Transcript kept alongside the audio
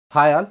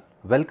Hi all,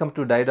 welcome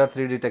to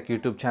Die.3D Tech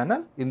YouTube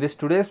channel. In this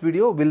today's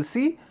video, we'll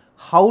see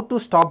how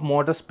to stop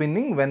motor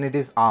spinning when it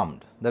is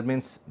armed. That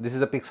means this is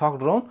a Pixhawk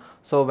drone.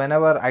 So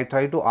whenever I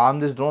try to arm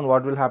this drone,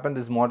 what will happen?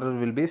 This motor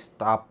will be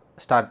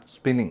start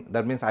spinning.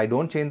 That means I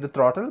don't change the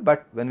throttle,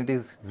 but when it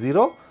is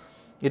zero,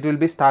 it will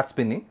be start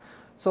spinning.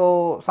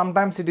 So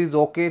sometimes it is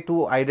okay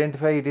to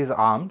identify it is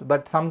armed,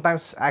 but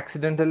sometimes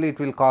accidentally it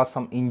will cause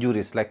some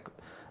injuries. Like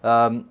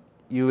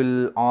you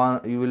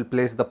will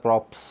place the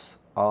props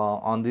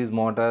on these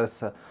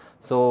motors,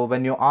 so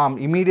when you arm,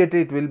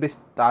 immediately it will be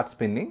start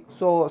spinning,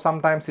 so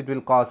sometimes it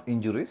will cause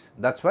injuries.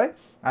 That's why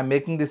I'm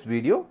making this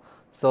video.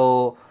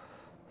 So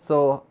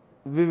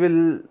we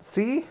will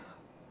see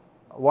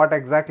what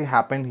exactly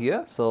happened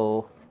here.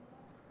 So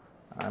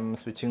I'm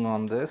switching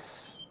on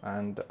this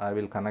and I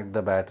will connect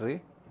the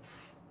battery.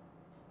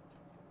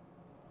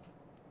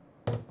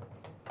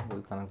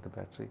 We'll connect the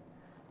battery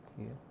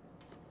here.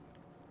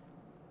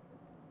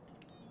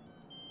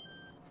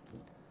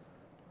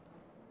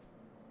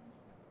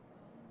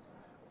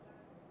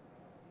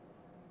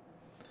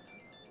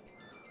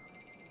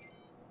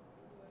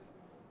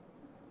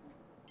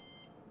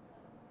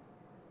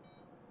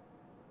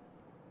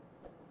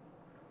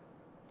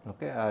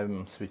 Okay,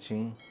 I'm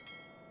switching.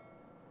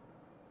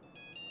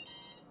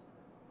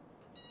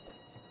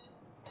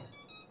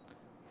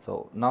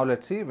 So now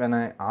let's see when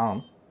I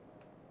arm.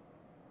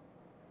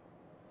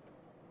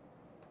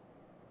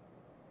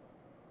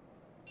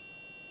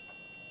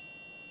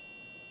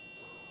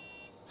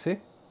 See,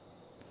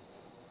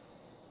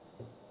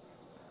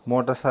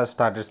 motors have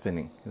started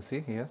spinning. You see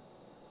here.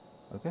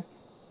 Okay,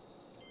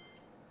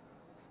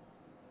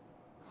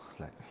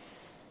 like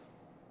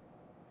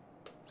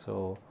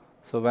so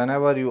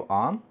whenever you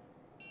arm,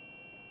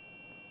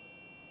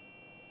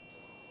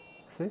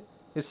 see,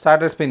 it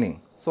started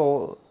spinning.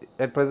 So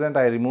at present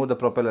I remove the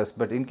propellers,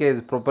 but in case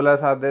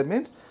propellers are there,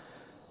 means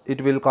it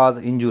will cause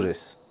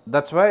injuries.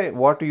 That's why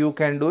what you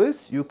can do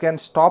is you can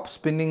stop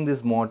spinning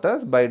these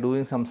motors by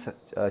doing some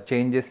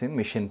changes in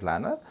mission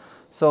planner.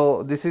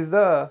 So this is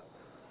the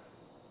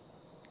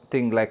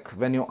thing, like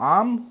when you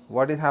arm,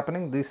 what is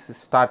happening, this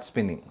starts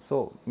spinning.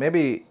 So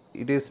maybe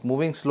it is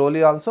moving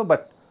slowly also,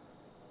 but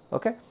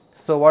okay.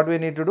 So what we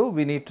need to do,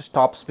 we need to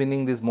stop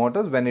spinning these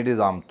motors when it is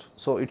armed.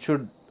 So it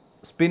should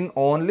spin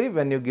only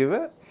when you give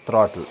a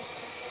throttle.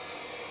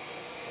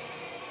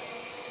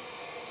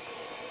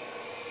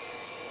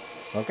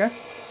 Okay,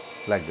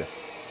 like this.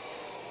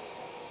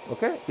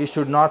 Okay, it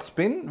should not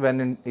spin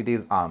when it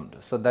is armed.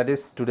 So that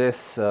is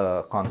today's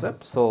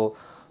concept. So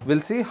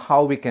we'll see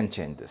how we can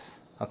change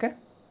this. Okay,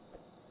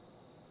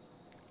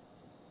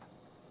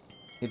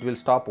 it will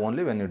stop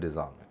only when you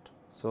disarm it.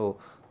 So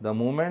the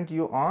moment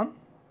you on,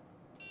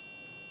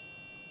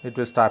 it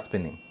will start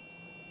spinning.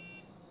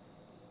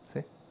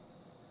 See,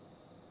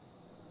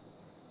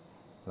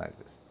 like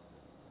this.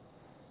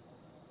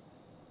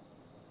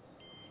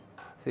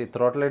 See,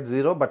 throttle at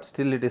 0, but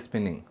still it is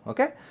spinning.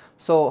 Okay,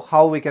 so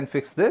how we can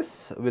fix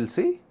this, we'll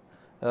see.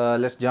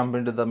 Let's jump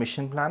into the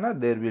mission planner.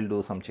 There we'll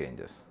do some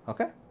changes.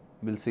 Okay,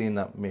 we'll see in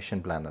the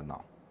mission planner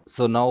now.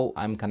 So now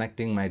I'm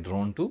connecting my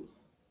drone to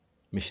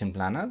mission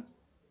planner.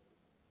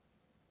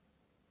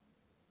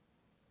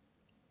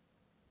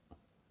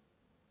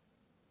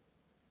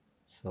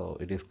 So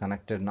it is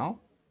connected now.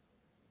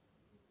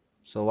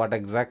 So what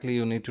exactly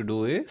you need to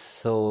do is,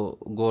 so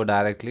go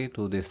directly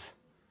to this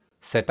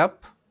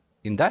setup.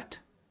 In that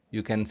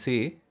you can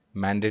see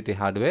mandatory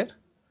hardware.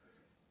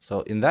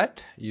 So in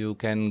that you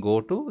can go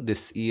to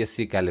this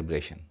ESC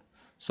calibration.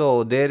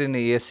 So there in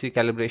ESC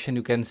calibration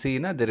you can see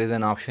there is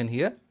an option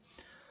here,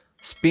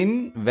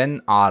 spin when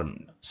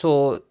armed.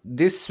 So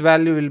this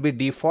value will be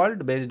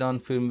default based on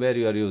firmware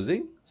you are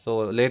using. So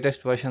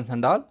latest versions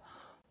and all.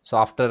 So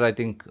after I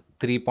think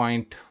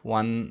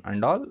 3.1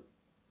 and all,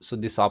 so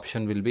this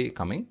option will be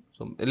coming.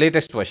 So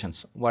latest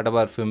versions,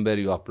 whatever firmware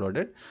you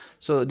uploaded.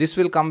 So this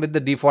will come with the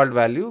default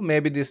value.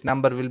 Maybe this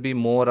number will be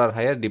more or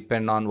higher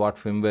depend on what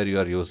firmware you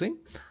are using.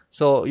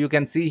 So you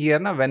can see here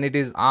now when it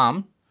is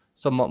armed,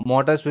 so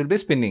motors will be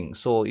spinning.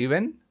 So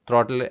even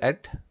throttle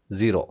at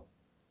 0.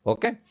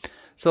 Okay.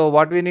 So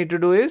what we need to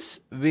do is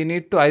we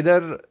need to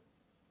either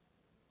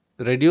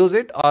reduce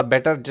it or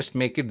better just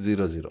make it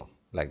 0 0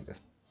 like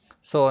this.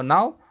 So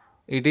now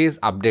it is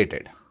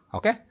updated.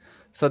 Okay,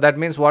 so that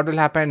means what will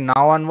happen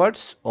now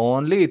onwards,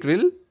 only it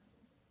will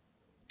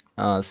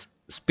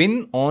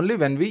spin only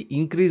when we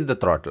increase the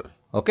throttle.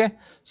 Okay,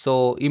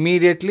 so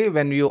immediately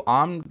when you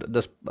armed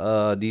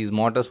these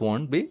motors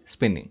won't be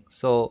spinning.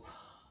 So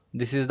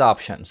this is the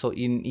option. So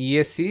in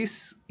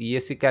ESC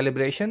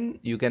calibration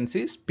you can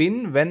see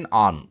spin when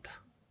armed.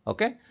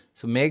 Okay,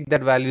 so make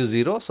that value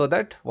 0 so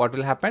that what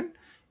will happen,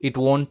 it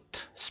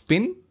won't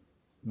spin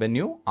when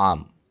you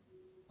arm.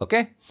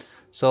 Okay,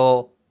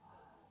 so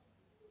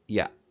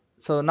yeah,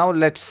 so now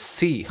let's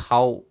see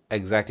how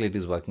exactly it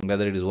is working,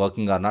 whether it is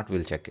working or not.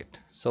 We'll check it.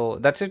 So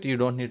that's it, you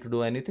don't need to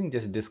do anything,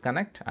 just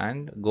disconnect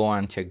and go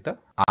and check the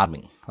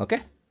arming.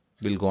 Okay,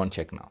 we'll go and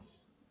check now.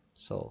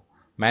 So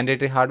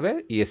mandatory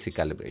hardware, ESC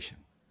calibration.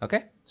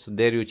 Okay, so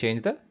there you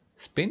change the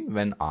spin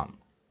when armed.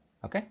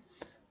 Okay,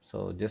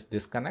 So just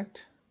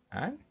disconnect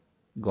and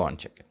go and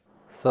check it.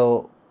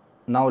 So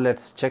now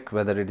let's check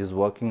whether it is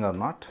working or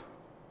not.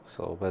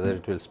 So whether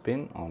it will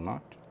spin or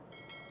not.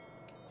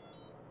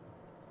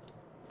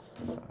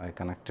 So I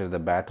connected the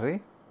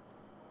battery.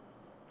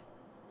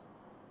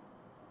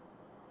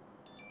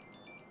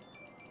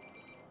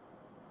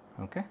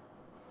 Okay,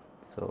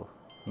 so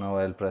now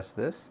I'll press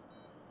this.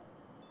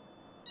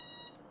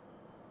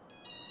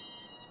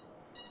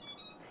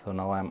 So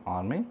now I'm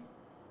arming.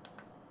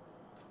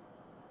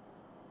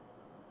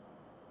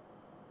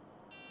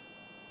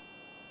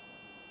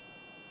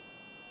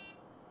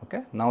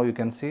 Okay, now you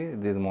can see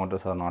these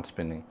motors are not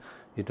spinning.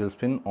 It will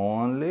spin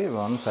only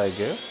once I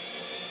give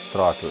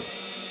throttle.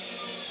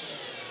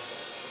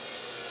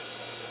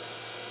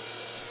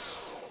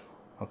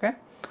 Okay,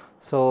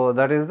 so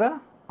that is the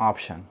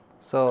option.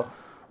 So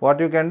what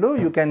you can do,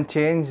 you can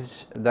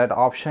change that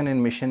option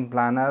in Mission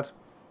Planner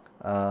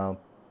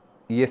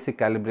ESC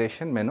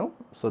calibration menu.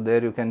 So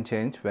there you can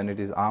change when it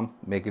is armed,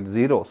 make it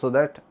 0, so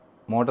that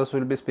motors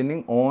will be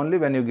spinning only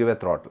when you give a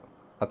throttle.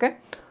 Okay,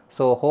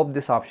 so hope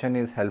this option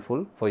is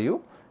helpful for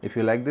you. If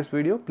you like this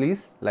video,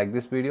 please like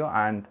this video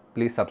and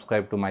please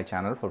subscribe to my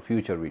channel for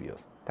future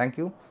videos. Thank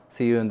you.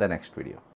 See you in the next video.